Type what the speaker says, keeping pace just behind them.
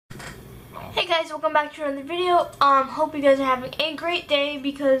Hey guys, welcome back to another video. Hope you guys are having a great day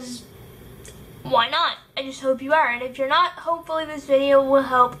because why not? I just hope you are, and if you're not, hopefully this video will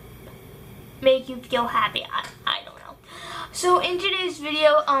help make you feel happy. I don't know. So in today's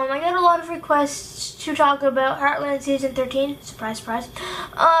video, I got a lot of requests to talk about Heartland Season 13. Surprise, surprise.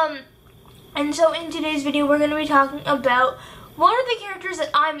 And so in today's video, we're going to be talking about one of the characters that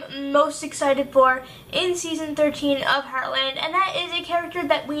I'm most excited for in Season 13 of Heartland, and that is a character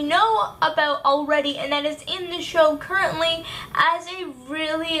that we know about already, and that is in the show currently as a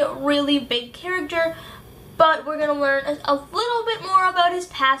really, really big character, but we're going to learn a little bit more about his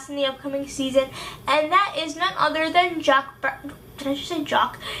past in the upcoming season, and that is none other than Jack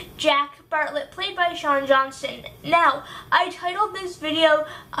Bartlett, played by Shaun Johnston. Now, I titled this video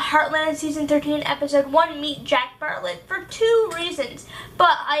Heartland Season 13 Episode 1 Meet Jack Bartlett for two reasons.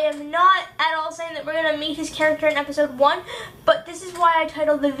 But I am not at all saying that we're going to meet his character in Episode 1, but this is why I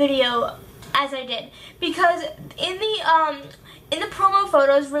titled the video as I did. Because in the promo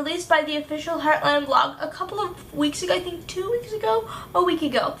photos released by the official Heartland blog a couple of weeks ago, I think 2 weeks ago, a week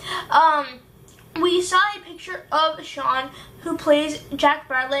ago, we saw a picture of Shaun, who plays Jack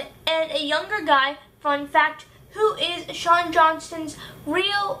Bartlett, and a younger guy, fun fact, who is Shaun Johnston's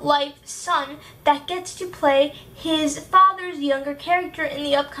real-life son that gets to play his father's younger character in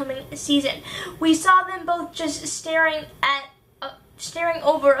the upcoming season. We saw them both just staring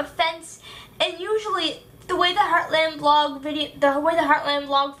over a fence, and usually the way the Heartland blog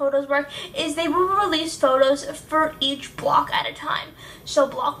photos work is they will release photos for each block at a time. So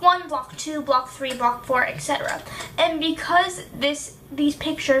block 1, block 2, block 3, block 4, etc. And because these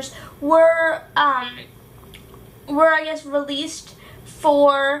pictures were I guess released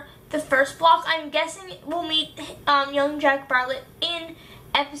for the first block, I'm guessing we'll meet young Jack Bartlett in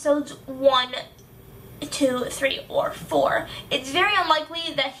episodes 1, 2, 3, or 4. It's very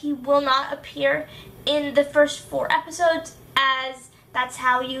unlikely that he will not appear in the first 4 episodes, as that's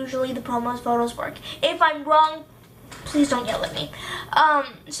how usually the promos photos work. If I'm wrong, please don't yell at me.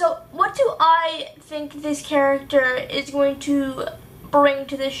 So what do I think this character is going to bring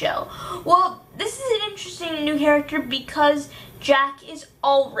to the show? Well, this is an interesting new character because Jack is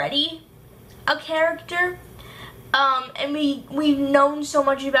already a character, and we've known so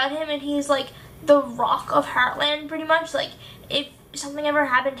much about him, and he's like the rock of Heartland, pretty much. Like, if something ever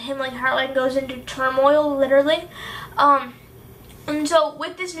happened to him, like, Heartland goes into turmoil, literally. And so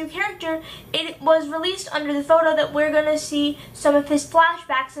with this new character, it was released under the photo that we're going to see some of his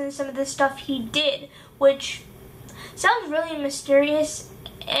flashbacks and some of the stuff he did, which sounds really mysterious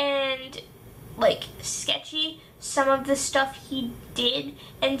and, like, sketchy. Some of the stuff he did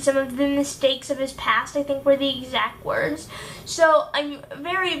and some of the mistakes of his past, I think, were the exact words. So I'm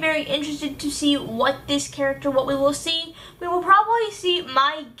very, very interested to see what we will see. We will probably see,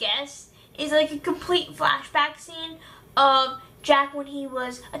 my guess, is like a complete flashback scene of Jack when he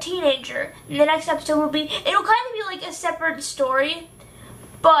was a teenager. And the next episode will be, it'll kind of be like a separate story,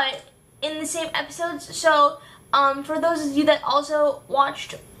 but in the same episodes. So for those of you that also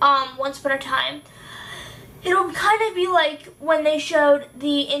watched Once Upon a Time, it'll kind of be like when they showed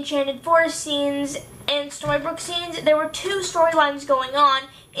the Enchanted Forest scenes and Storybrooke scenes. There were 2 storylines going on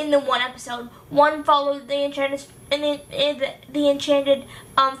in the one episode. One followed the Enchanted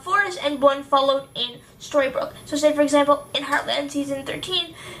Forest, and one followed in Storybrooke. So say, for example, in Heartland Season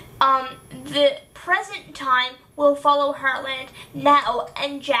 13, the present time will follow Heartland now,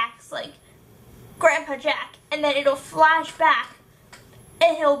 and Jack's like Grandpa Jack, and then it'll flash back,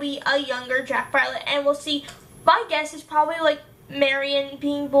 and he'll be a younger Jack Bartlett, and we'll see, my guess is probably like Marion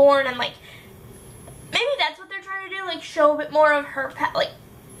being born, and like maybe that's what they're trying to do, like show a bit more of her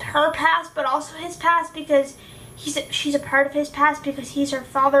past, but also his past, because she's a part of his past because he's her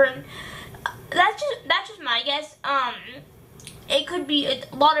father, and that's just my guess. It could be a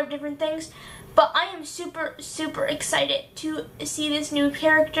lot of different things, but I am super, super excited to see this new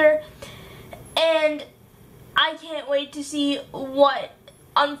character, and I can't wait to see what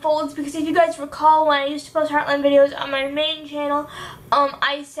unfolds, because if you guys recall, when I used to post Heartland videos on my main channel,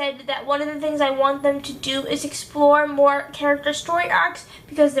 I said that one of the things I want them to do is explore more character story arcs,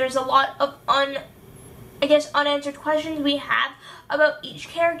 because there's a lot of unanswered questions we have about each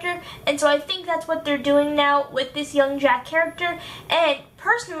character, and so I think that's what they're doing now with this young Jack character. And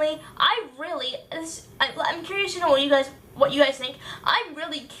personally, I'm curious to know what you guys think. I'm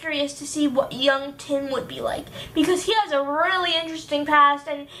really curious to see what young Tim would be like, because he has a really interesting past,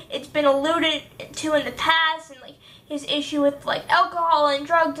 and it's been alluded to in the past, and like his issue with like alcohol and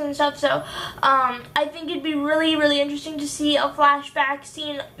drugs and stuff. So I think it'd be really, really interesting to see a flashback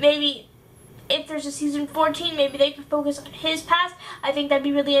scene, maybe if there's a season 14, maybe they could focus on his past. I think that'd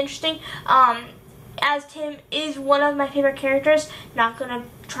be really interesting. As Tim is one of my favorite characters, not gonna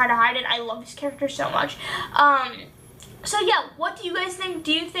try to hide it. I love his character so much. So yeah, what do you guys think?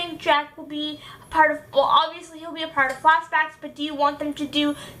 Do you think Jack will be a part of, well, obviously he'll be a part of Flashbacks, but do you want them to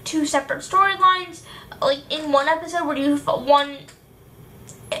do 2 separate storylines, like in one episode, or do you one,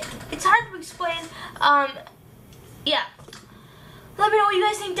 it's hard to explain. Yeah. Let me know what you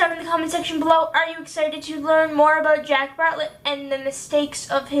guys think down in the comment section below. Are you excited to learn more about Jack Bartlett and the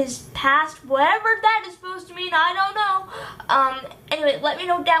mistakes of his past? Whatever that is supposed to mean, I don't know. Anyway, let me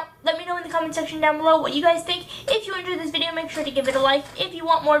know in the comment section down below what you guys think. If you enjoyed this video, make sure to give it a like. If you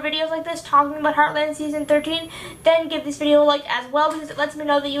want more videos like this talking about Heartland Season 13, then give this video a like as well, because it lets me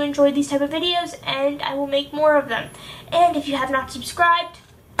know that you enjoyed these type of videos, and I will make more of them. And if you have not subscribed,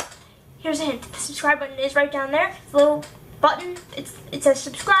 here's a hint. The subscribe button is right down there. It's a little button, it says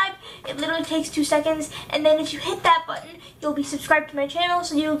subscribe. It literally takes 2 seconds, and then if you hit that button, you'll be subscribed to my channel,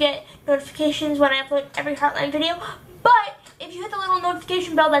 so you'll get notifications when I upload every Heartland video. But if you hit the little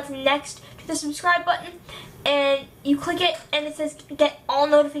notification bell that's next to the subscribe button, and you click it, and it says get all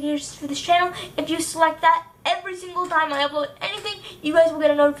notifications for this channel, if you select that, every single time I upload anything, you guys will get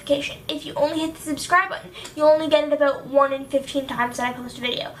a notification. If you only hit the subscribe button, you'll only get it about 1 in 15 times that I post a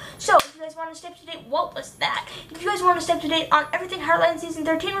video. So, if you guys want to stay up to date, what was that? If you guys want to stay up to date on everything Heartland Season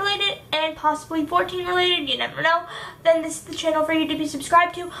 13 related, and possibly 14 related, you never know, then this is the channel for you to be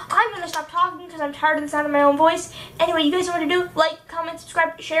subscribed to. I'm going to stop talking because I'm tired of the sound of my own voice. Anyway, you guys know what to do. Like, comment,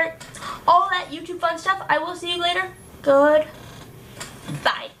 subscribe, share, all that YouTube fun stuff. I will see you later.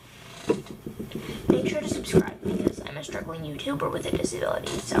 Goodbye. Make sure to subscribe because I'm a struggling YouTuber with a disability,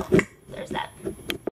 so...